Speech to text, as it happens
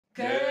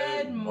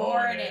Good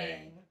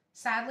morning.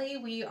 Sadly,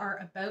 we are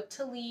about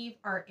to leave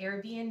our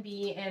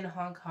Airbnb in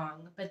Hong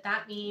Kong, but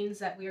that means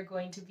that we are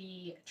going to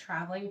be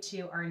traveling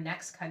to our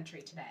next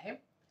country today.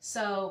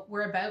 So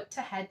we're about to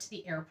head to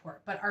the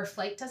airport, but our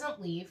flight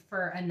doesn't leave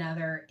for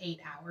another 8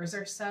 hours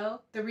or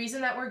so. The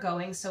reason that we're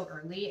going so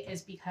early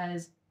is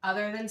because,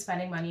 other than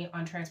spending money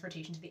on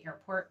transportation to the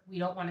airport, we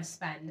don't want to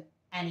spend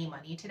any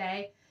money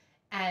today.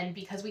 And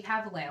because we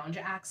have lounge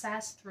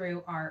access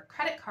through our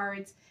credit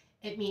cards,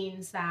 it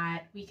means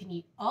that we can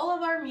eat all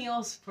of our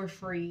meals for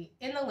free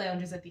in the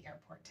lounges at the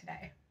airport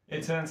today.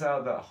 It turns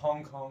out that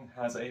Hong Kong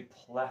has a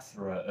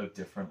plethora of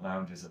different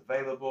lounges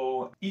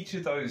available. Each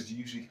of those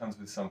usually comes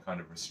with some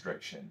kind of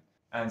restriction.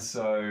 And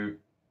so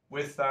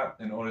with that,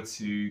 in order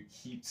to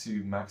keep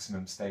to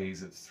maximum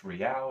stays of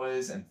 3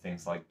 hours and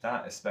things like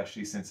that,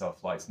 especially since our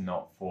flight's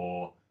not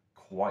for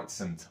quite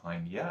some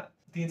time yet,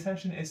 the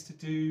intention is to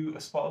do a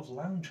spot of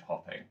lounge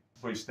hopping,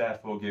 which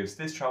therefore gives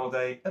this travel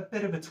day a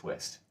bit of a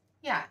twist.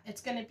 Yeah, it's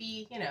going to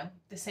be,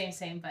 the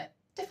same, but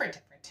different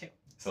too.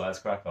 So let's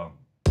crack on.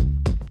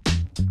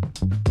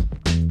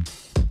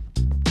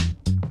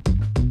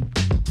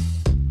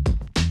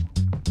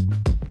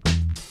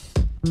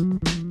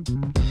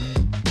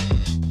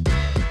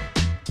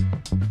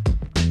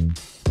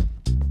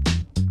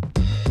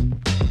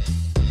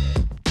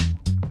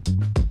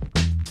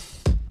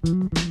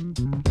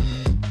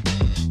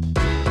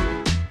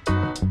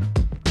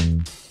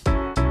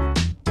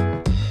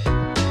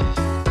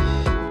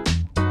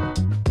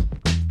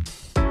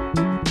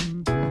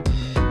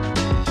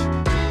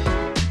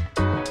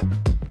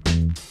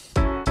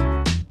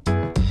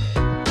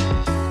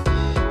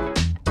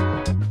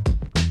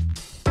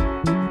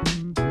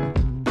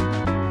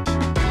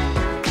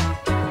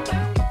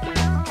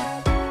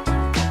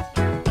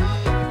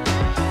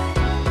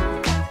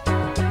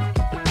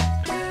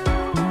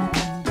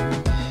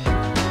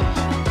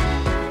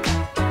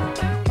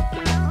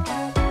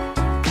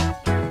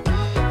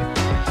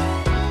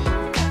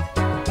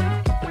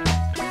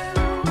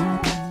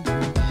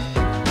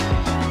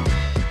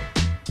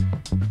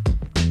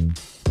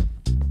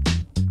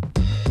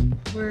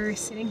 We're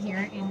sitting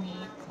here in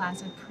the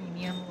Plaza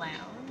Premium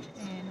Lounge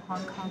in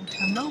Hong Kong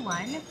Terminal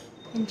 1,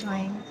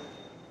 enjoying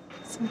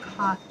some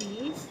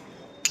coffee.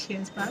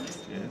 Cheers, Bubs.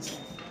 Cheers.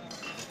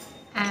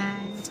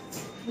 And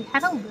we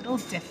had a little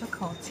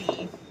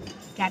difficulty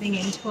getting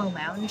into a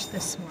lounge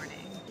this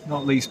morning.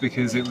 Not least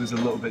because it was a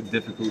little bit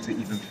difficult to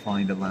even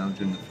find a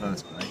lounge in the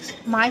first place.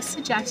 My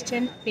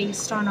suggestion,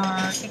 based on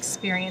our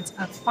experience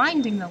of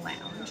finding the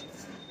lounge,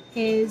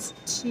 is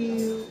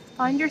to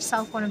find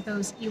yourself one of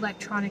those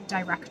electronic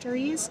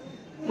directories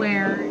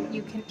where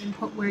you can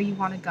input where you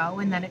want to go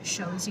and then it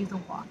shows you the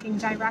walking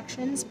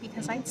directions,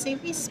 because I'd say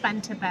we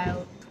spent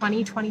about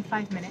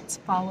 20-25 minutes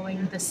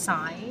following the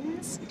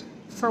signs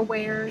for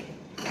where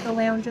the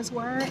lounges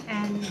were,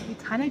 and we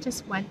kind of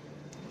just went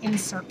in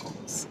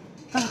circles.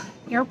 The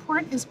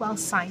airport is well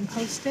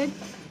signposted,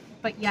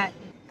 but yet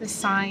the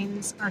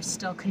signs are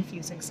still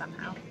confusing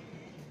somehow.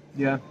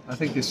 Yeah, I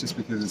think it's just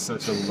because it's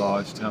such a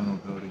large terminal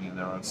building and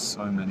there are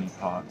so many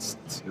parts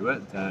to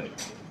it that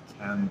it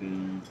can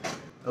be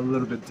a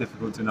little bit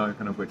difficult to know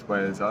kind of which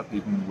way is up,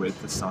 even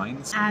with the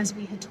signs. As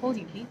we had told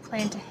you, we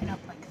planned to hit up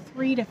like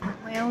 3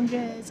 different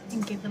lounges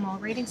and give them all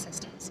rating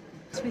systems.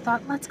 So we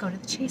thought, let's go to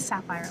the Chase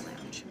Sapphire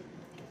Lounge.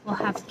 We'll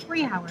have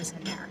 3 hours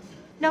in there.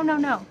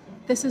 No.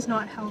 This is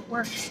not how it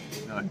works.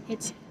 No.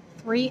 It's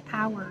 3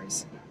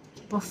 hours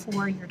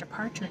before your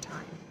departure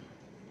time.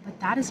 But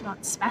that is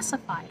not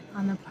specified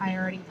on the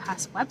Priority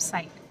Pass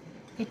website.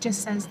 It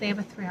just says they have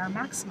a 3-hour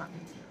maximum.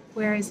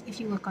 Whereas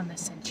if you look on the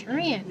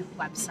Centurion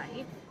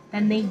website,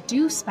 then they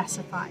do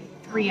specify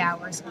 3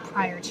 hours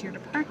prior to your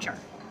departure.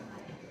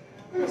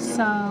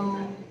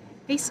 So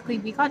basically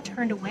we got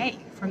turned away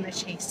from the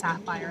Chase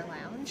Sapphire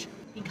Lounge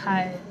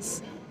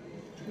because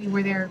we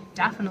were there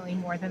definitely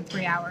more than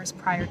 3 hours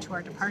prior to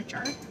our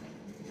departure,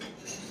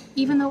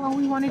 even though all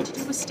we wanted to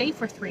do was stay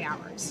for 3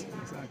 hours.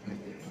 Exactly.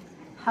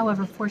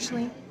 However,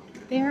 fortunately,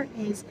 there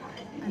is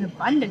an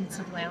abundance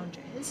of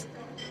lounges,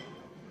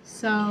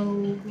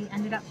 so we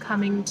ended up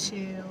coming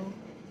to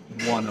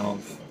One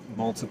of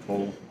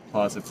multiple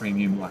Plaza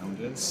Premium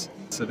lounges.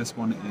 So this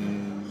one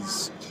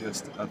is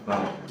just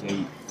above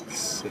gate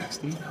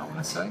 60, I want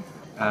to say.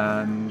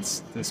 And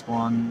this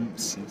one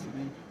seems to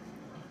be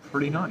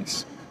pretty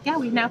nice. Yeah,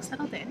 we've now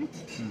settled in,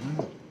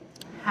 Mm-hmm.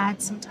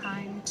 had some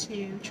time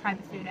to try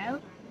the food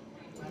out,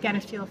 get a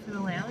feel for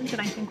the lounge,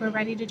 and I think we're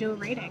ready to do a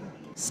rating.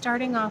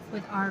 Starting off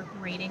with our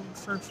rating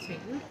for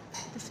food,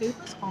 the food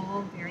was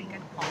all very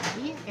good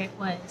quality. It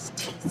was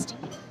tasty.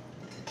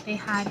 They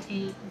had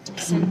a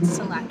decent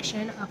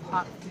selection of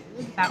hot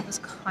food that was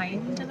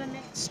kind of a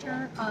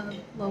mixture of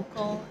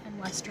local and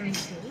Western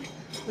food.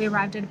 We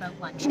arrived at about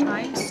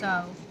lunchtime,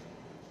 so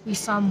we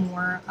saw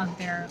more of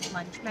their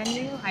lunch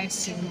menu. I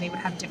assumed they would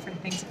have different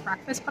things at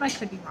breakfast, but I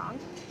could be wrong.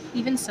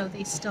 Even so,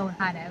 they still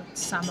had out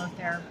some of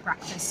their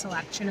breakfast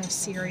selection of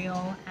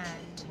cereal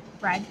and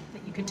bread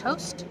that you could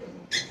toast.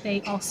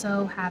 They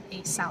also have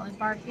a salad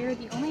bar here.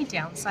 The only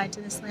downside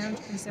to this lounge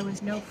is there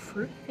was no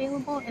fruit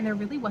available and there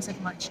really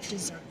wasn't much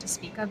dessert to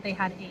speak of. They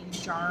had a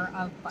jar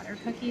of butter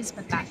cookies,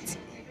 but that's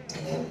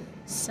it.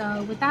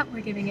 So with that,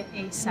 we're giving it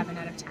a 7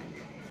 out of 10.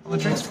 On the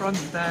drinks front,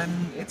 then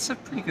it's a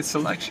pretty good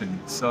selection.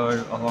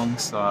 So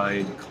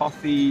alongside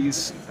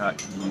coffees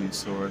that you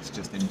saw us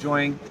just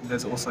enjoying,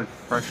 there's also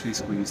freshly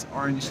squeezed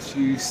orange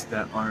juice,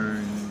 their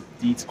own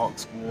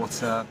detox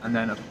water, and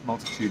then a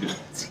multitude of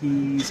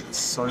teas, a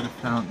soda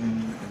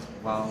fountain, as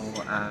well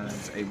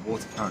as a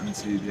water fountain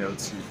to be able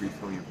to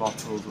refill your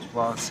bottles or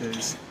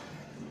glasses.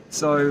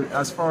 So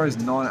as far as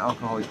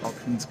non-alcoholic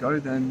options go,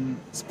 then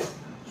it's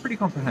pretty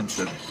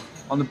comprehensive.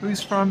 On the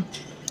booze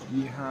front,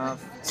 you have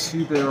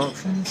 2 beer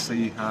options, so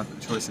you have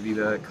the choice of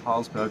either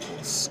Carlsberg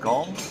or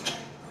Skol.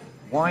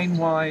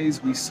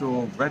 Wine-wise, we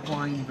saw red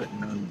wine but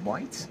no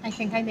white. I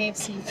think I may have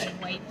seen a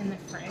white in the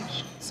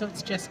fridge, so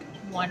it's just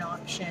one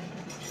option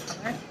of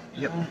each color.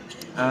 Yep.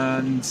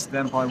 And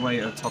then by way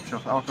of top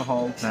shelf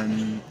alcohol,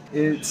 then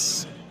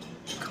it's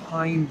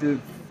kind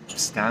of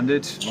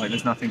standard, like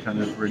there's nothing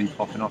kind of really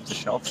popping off the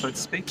shelf, so to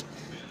speak.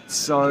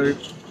 So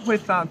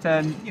with that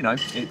then, you know,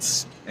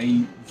 it's a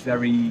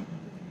very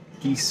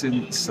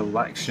decent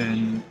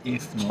selection,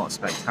 if not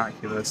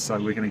spectacular, so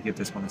we're going to give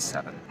this one a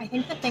 7. I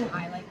think the thing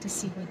I like to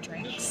see with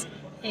drinks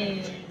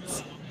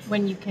is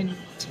when you can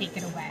take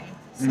it away.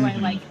 So I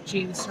like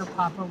juice or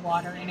pop or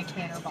water in a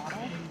can or bottle.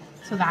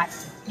 So that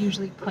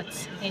usually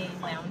puts a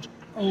lounge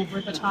over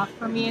the top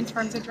for me in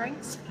terms of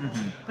drinks.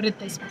 But at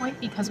this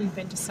point, because we've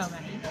been to so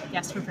many,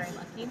 yes, we're very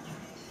lucky,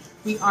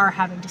 we are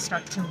having to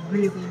start to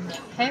really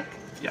nitpick.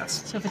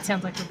 Yes. So if it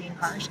sounds like we're being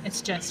harsh,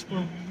 it's just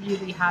we're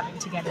really having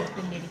to get into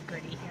the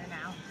nitty-gritty here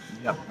now.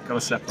 Yep, got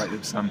to separate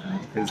them somehow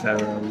because there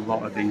are a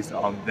lot of these that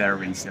are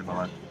very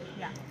similar.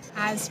 Yeah.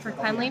 As for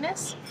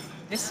cleanliness,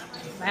 this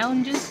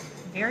lounge is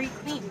very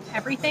clean.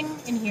 Everything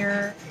in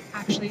here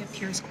actually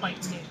appears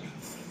quite new.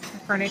 The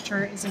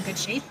furniture is in good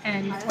shape,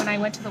 and when I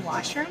went to the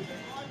washroom,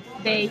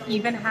 they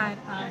even had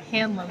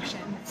hand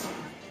lotion.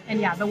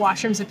 And yeah, the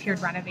washrooms appeared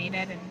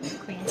renovated and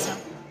clean, so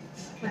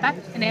with that,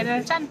 an 8 out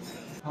of 10.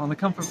 On the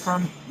comfort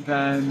front,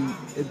 then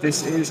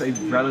this is a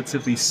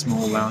relatively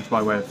small lounge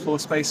by way of floor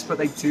space, but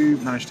they do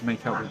manage to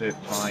make up with it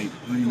by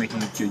really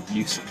making a good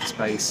use of the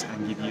space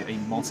and give you a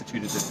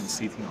multitude of different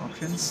seating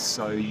options.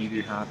 So you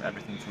do have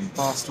everything from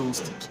bar stools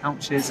to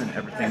couches and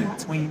everything in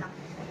between.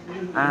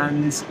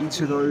 And each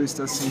of those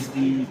does seem to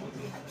be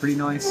pretty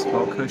nice,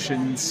 well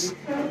cushioned,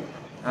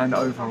 and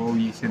overall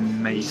you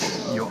can make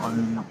your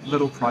own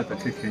little private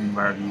cocoon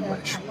wherever you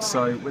wish.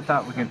 So with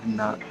that, we're giving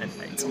that an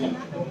 8.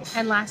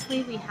 And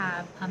lastly, we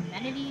have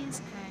amenities,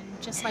 and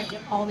just like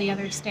all the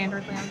other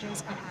standard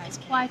lounges, it has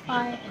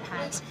Wi-Fi, it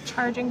has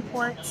charging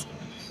ports,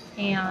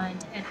 and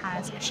it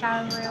has a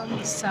shower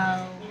room.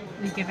 So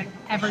we give it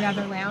every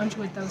other lounge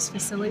with those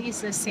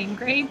facilities the same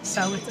grade,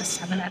 so it's a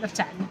 7 out of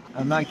 10.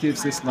 And that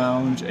gives this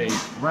lounge a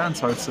grand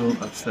total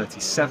of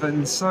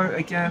 37. So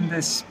again,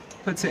 this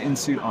puts it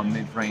into our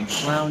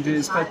mid-range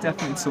lounges, but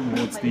definitely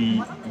towards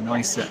the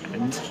nicer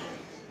end.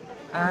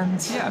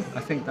 And yeah, I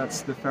think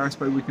that's the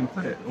fairest way we can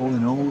put it. All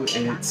in all,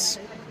 it's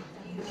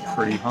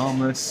pretty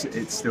harmless.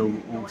 It's still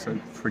also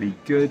pretty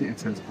good in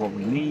terms of what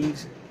we need.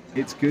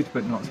 It's good,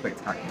 but not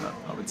spectacular,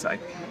 I would say.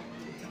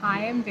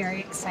 I am very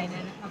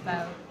excited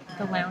about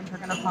the lounge we're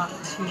going to hop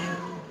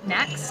to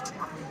next.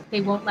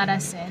 They won't let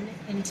us in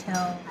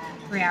until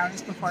 3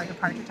 hours before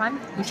departure time,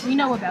 which we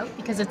know about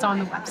because it's on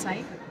the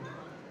website.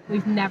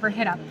 We've never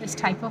hit up this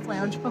type of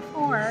lounge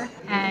before,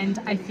 and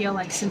I feel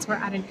like since we're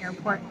at an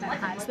airport that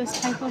has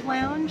this type of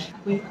lounge,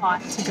 we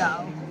ought to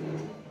go.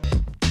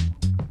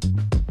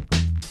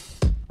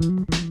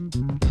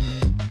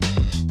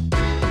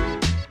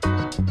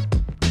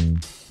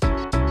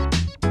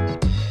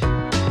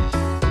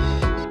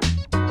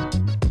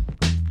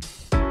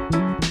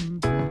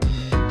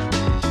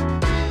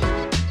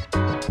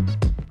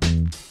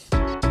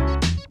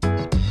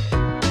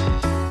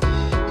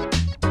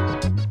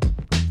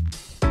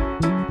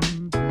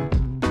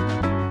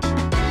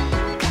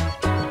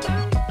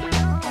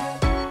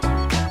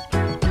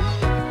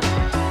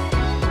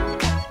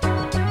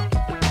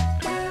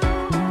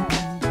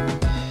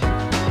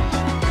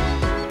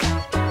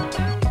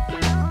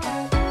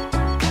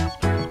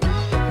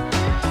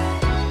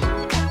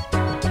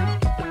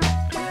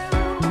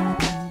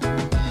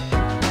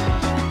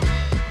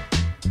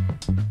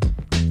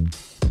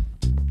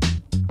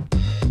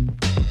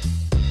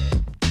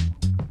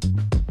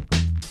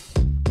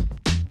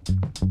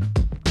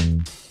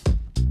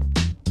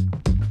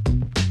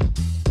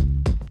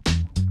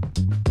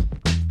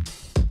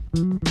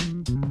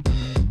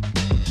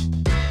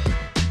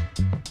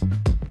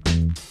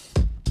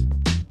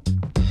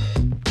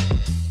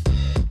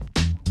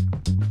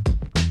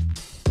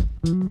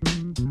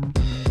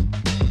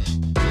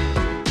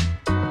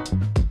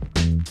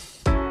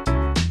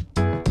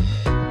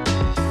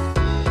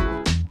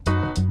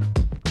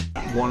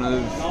 One one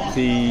of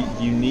the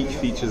unique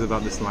features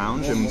about this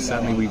lounge, and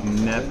certainly we've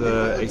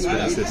never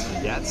experienced this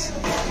yet,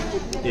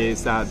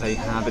 is that they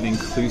have an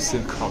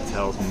inclusive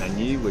cocktails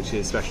menu, which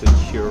is specially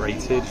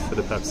curated for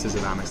the purposes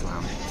of Amex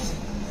Lounge.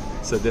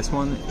 So this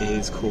one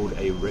is called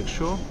a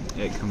rickshaw.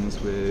 It comes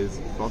with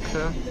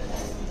vodka,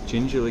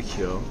 ginger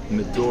liqueur,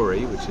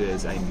 Midori, which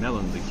is a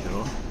melon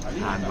liqueur,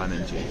 and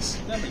lemon juice.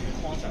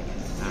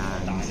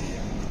 And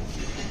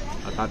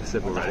I've had a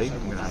sip already.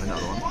 I'm going to have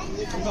another one.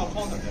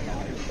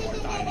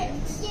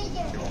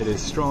 It is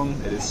strong,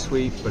 it is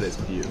sweet, but it's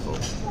beautiful.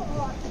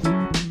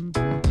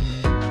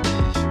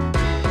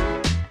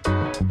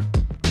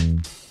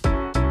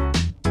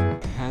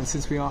 And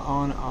since we are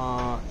on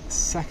our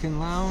second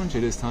lounge,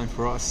 it is time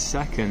for our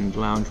second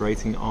lounge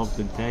rating of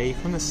the day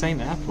from the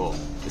same airport.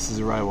 This is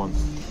a rare one.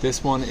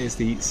 This one is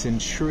the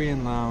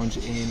Centurion Lounge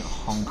in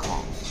Hong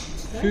Kong.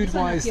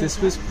 Food-wise, this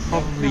was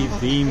probably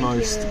the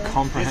most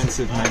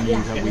comprehensive menu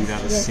that we've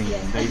ever seen.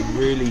 They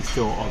really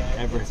thought of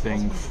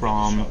everything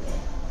from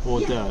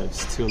hors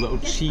d'oeuvres to a little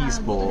cheese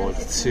board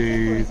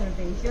to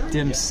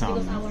dim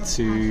sum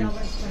to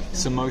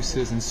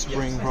samosas and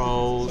spring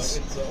rolls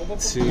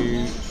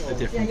to a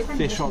different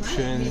fish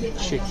option,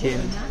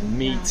 chicken,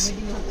 meat,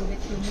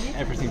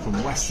 everything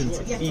from Western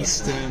to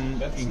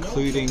Eastern,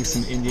 including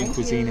some Indian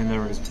cuisine in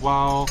there as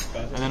well.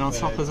 And then on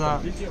top of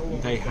that,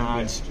 they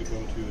had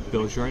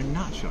build your own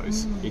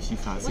nachos if you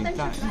fancied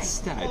that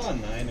instead.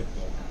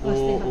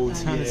 Or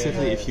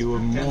alternatively, if you were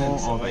more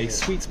of a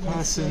sweets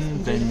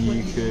person, then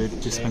you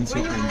could just spend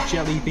your own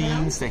jelly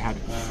beans. They had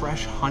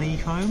fresh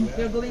honeycomb,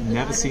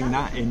 never seen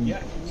that in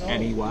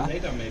anywhere.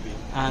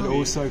 And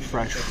also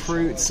fresh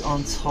fruits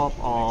on top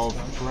of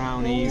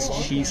brownies,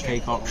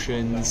 cheesecake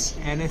options,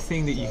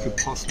 anything that you could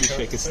possibly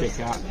shake a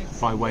stick at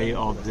by way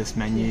of this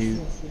menu,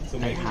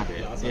 they had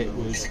it. It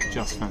was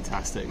just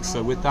fantastic.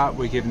 So with that,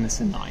 we're giving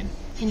this a 9.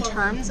 In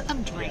terms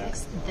of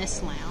drinks,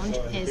 this lounge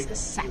is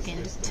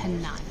second to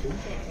none.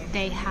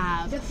 They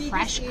have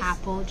fresh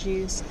apple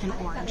juice and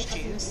orange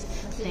juice.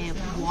 They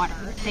have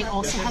water. They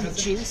also have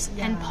juice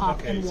and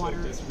pop and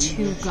water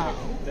to go.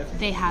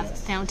 They have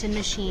fountain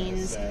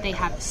machines. They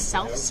have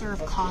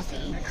self-serve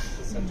coffee.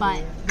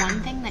 But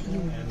one thing that you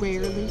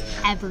rarely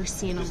ever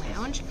see in a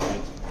lounge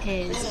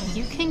is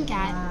you can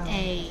get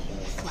a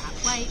flat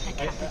white,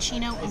 a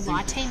cappuccino, a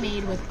latte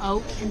made with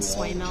oat and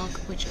soy milk,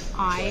 which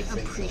I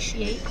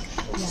appreciate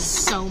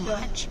so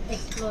much.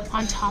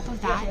 On top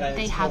of that,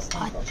 they have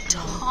a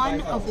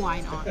ton of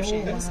wine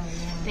options.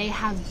 They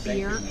have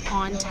beer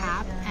on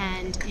tap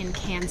and in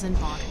cans and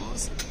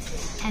bottles.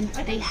 And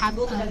they have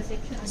a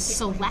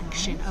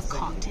selection of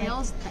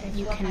cocktails that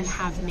you can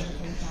have made.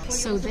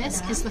 So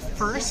this is the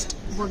first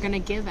we're going to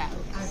give out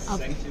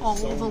of all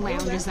the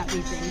lounges that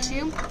we've been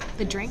to.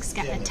 The drinks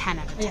get a 10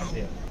 out of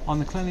 10. On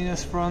the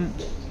cleanliness front,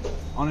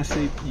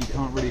 honestly, you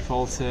can't really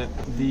fault it.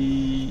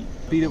 The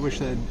speed at which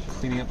they're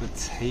cleaning up the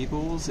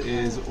tables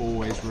is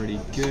always really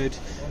good.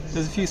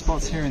 There's a few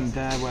spots here and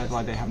there where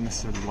they haven't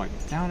necessarily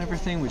wiped down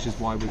everything, which is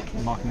why we're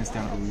marking this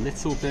down a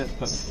little bit,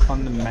 but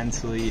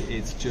fundamentally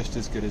it's just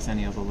as good as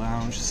any other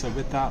lounge. So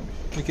with that,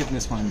 we're giving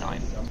this one a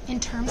 9. In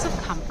terms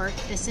of comfort,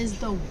 this is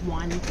the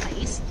one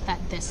place that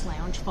this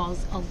lounge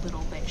falls a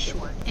little bit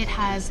short. It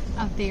has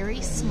a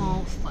very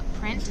small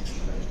footprint,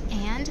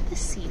 and the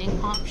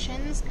seating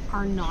options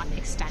are not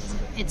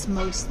extensive. It's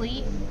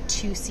mostly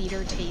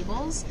 2-seater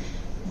tables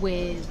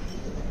with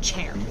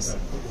chairs.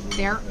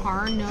 There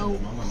are no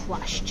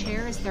plush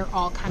chairs. They're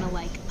all kind of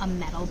like a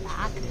metal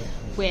back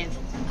with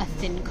a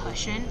thin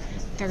cushion.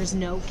 There's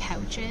no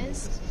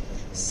couches.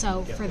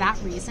 So for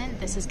that reason,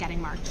 this is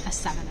getting marked a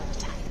 7 out of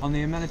 10. On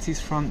the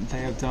amenities front, they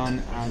have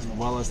done as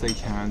well as they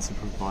can to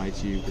provide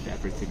you with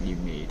everything you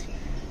need.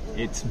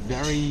 It's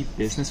very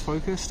business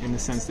focused in the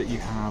sense that you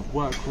have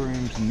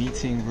workrooms,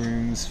 meeting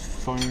rooms,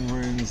 phone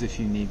rooms if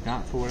you need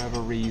that for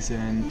whatever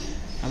reason.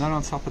 And then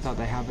on top of that,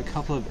 they have a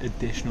couple of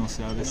additional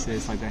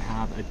services, like they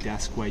have a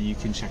desk where you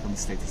can check on the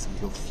status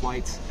of your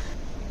flight.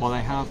 While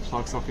they have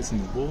plug sockets in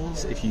the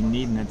walls, if you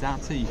need an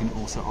adapter, you can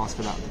also ask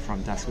for that at the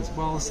front desk as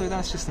well. So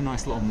that's just a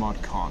nice little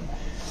mod con.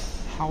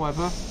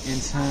 However, in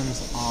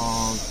terms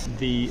of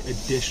the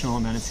additional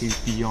amenities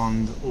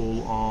beyond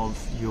all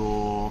of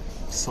your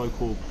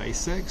so-called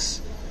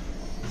basics,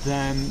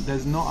 then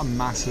there's not a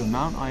massive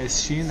amount. I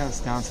assume that's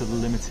down to the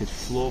limited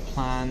floor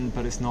plan,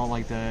 but it's not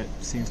like there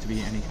seems to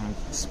be any kind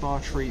of spa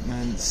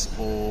treatments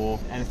or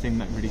anything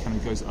that really kind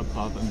of goes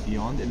above and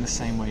beyond in the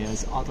same way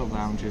as other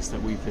lounges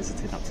that we've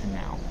visited up to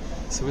now.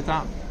 So with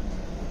that,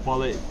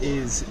 while it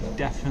is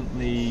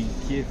definitely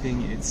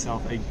giving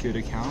itself a good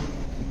account,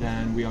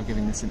 then we are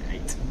giving this an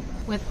 8.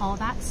 With all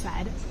that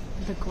said,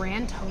 the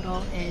grand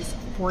total is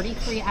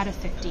 43 out of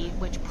 50,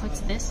 which puts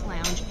this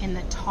lounge in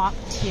the top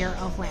tier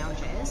of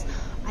lounges.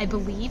 I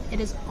believe it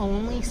is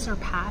only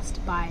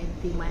surpassed by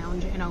the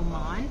lounge in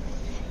Oman,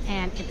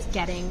 and it's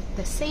getting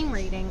the same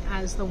rating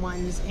as the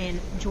ones in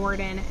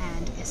Jordan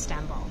and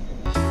Istanbul.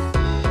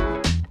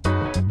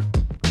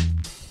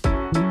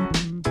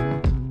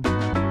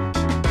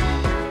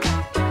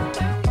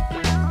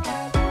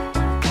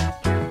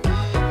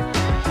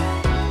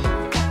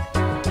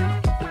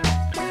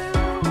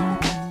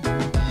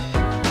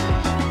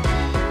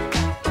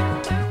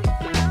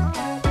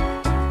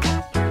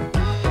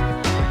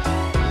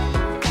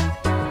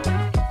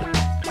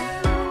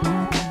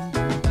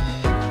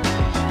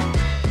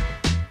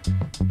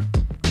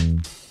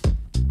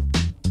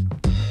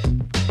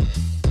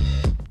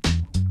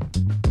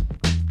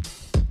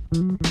 If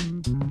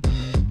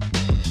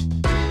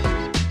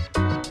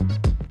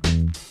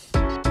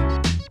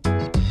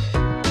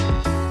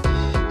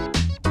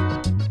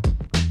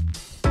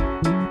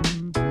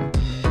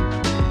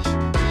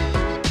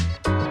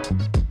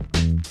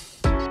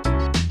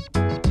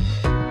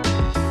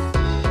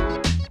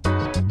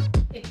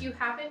you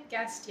haven't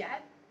guessed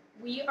yet,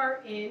 we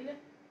are in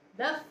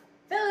the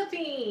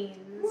Philippines.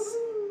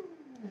 Woo-hoo!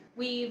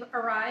 We've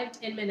arrived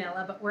in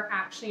Manila, but we're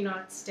actually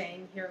not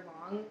staying here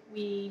long.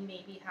 We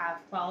maybe have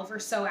 12 or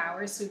so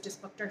hours, so we've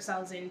just booked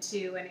ourselves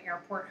into an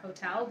airport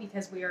hotel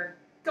because we are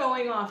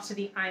going off to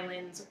the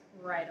islands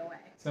right away.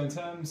 So in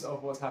terms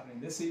of what's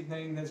happening this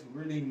evening, there's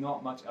really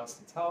not much else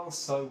to tell,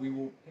 so we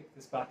will pick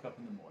this back up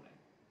in the morning.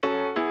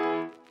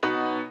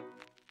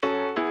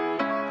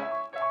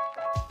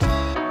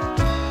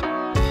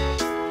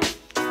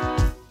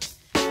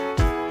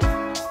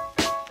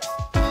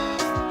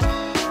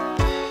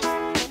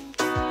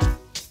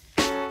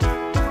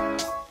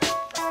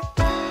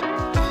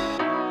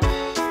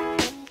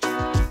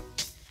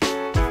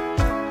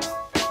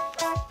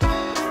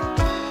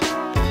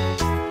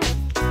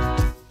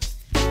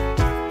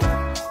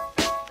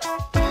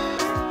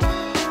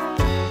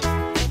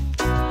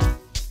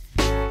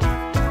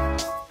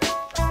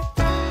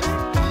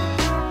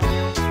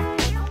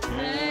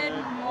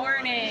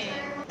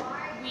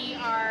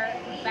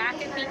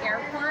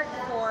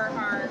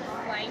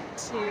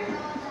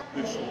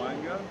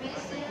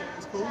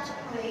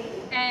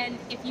 And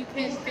if you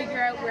can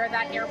figure out where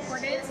that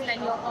airport is, then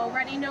you'll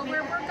already know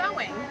where we're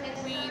going.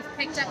 We've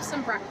picked up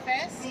some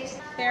breakfast.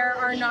 There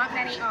are not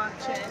many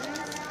options.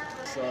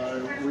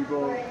 So we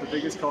bought the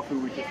biggest coffee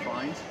we could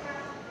find.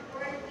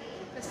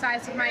 The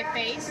size of my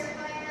face.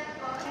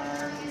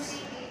 And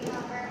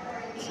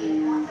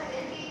two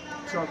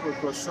chocolate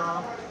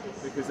croissants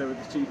because they were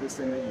the cheapest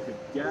thing that you could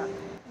get.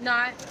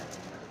 Not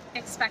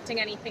expecting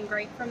anything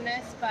great from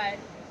this, but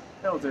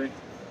it'll do.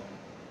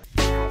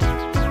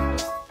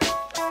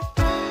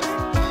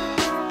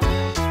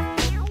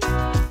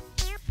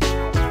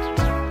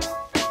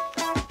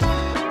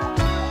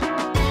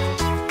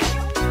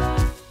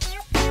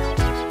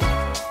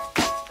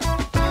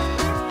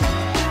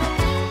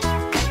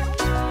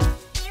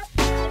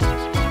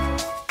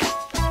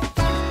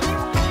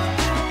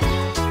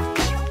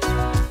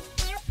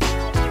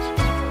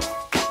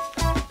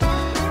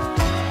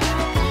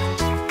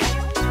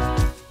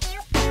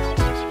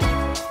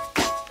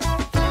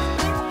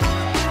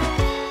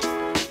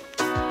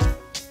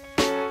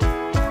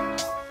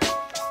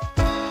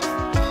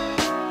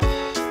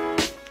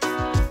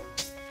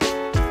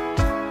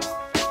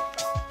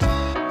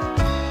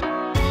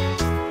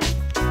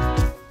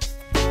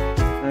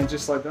 And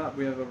just like that,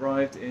 we have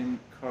arrived in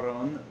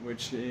Coron,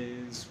 which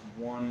is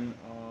one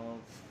of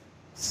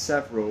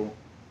several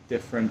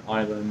different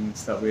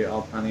islands that we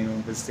are planning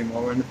on visiting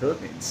while we're in the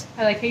Philippines.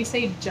 I like how you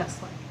say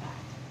just like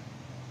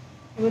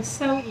that. It was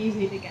so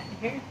easy to get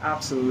here.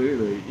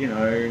 Absolutely, you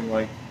know,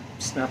 like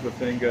snap a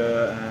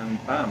finger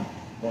and bam,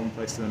 one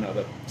place to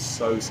another.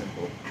 So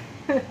simple.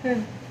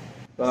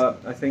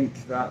 But I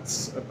think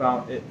that's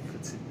about it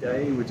for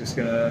today. We're just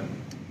gonna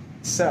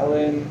settle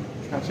in,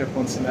 catch up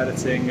on some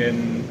editing,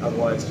 and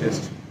otherwise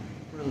just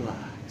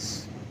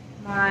relax.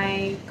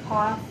 My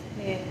cough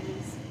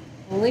is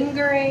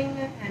lingering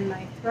and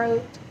my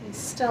throat is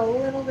still a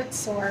little bit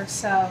sore,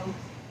 so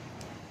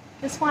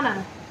just want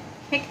to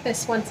kick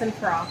this once and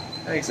for all.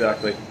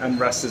 Exactly, and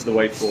rest is the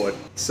way forward.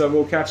 So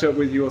we'll catch up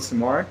with you all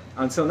tomorrow.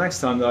 Until next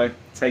time though,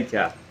 take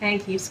care.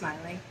 Thank you,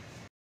 Smiley.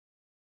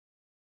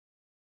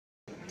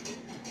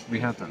 We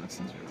have done this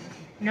since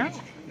No. Yeah,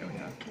 we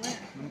have. Where?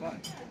 Mumbai.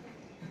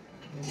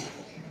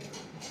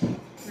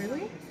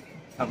 Really?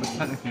 That was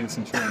technically a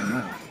Centurion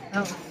match.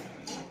 Oh.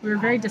 We were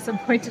very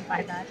disappointed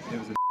by that. It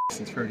was a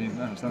Centurion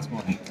match, that's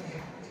why.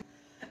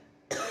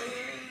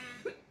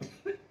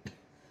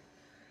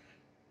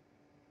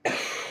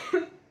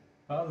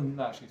 Other than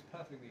that, she's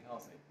perfectly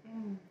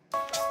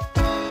healthy.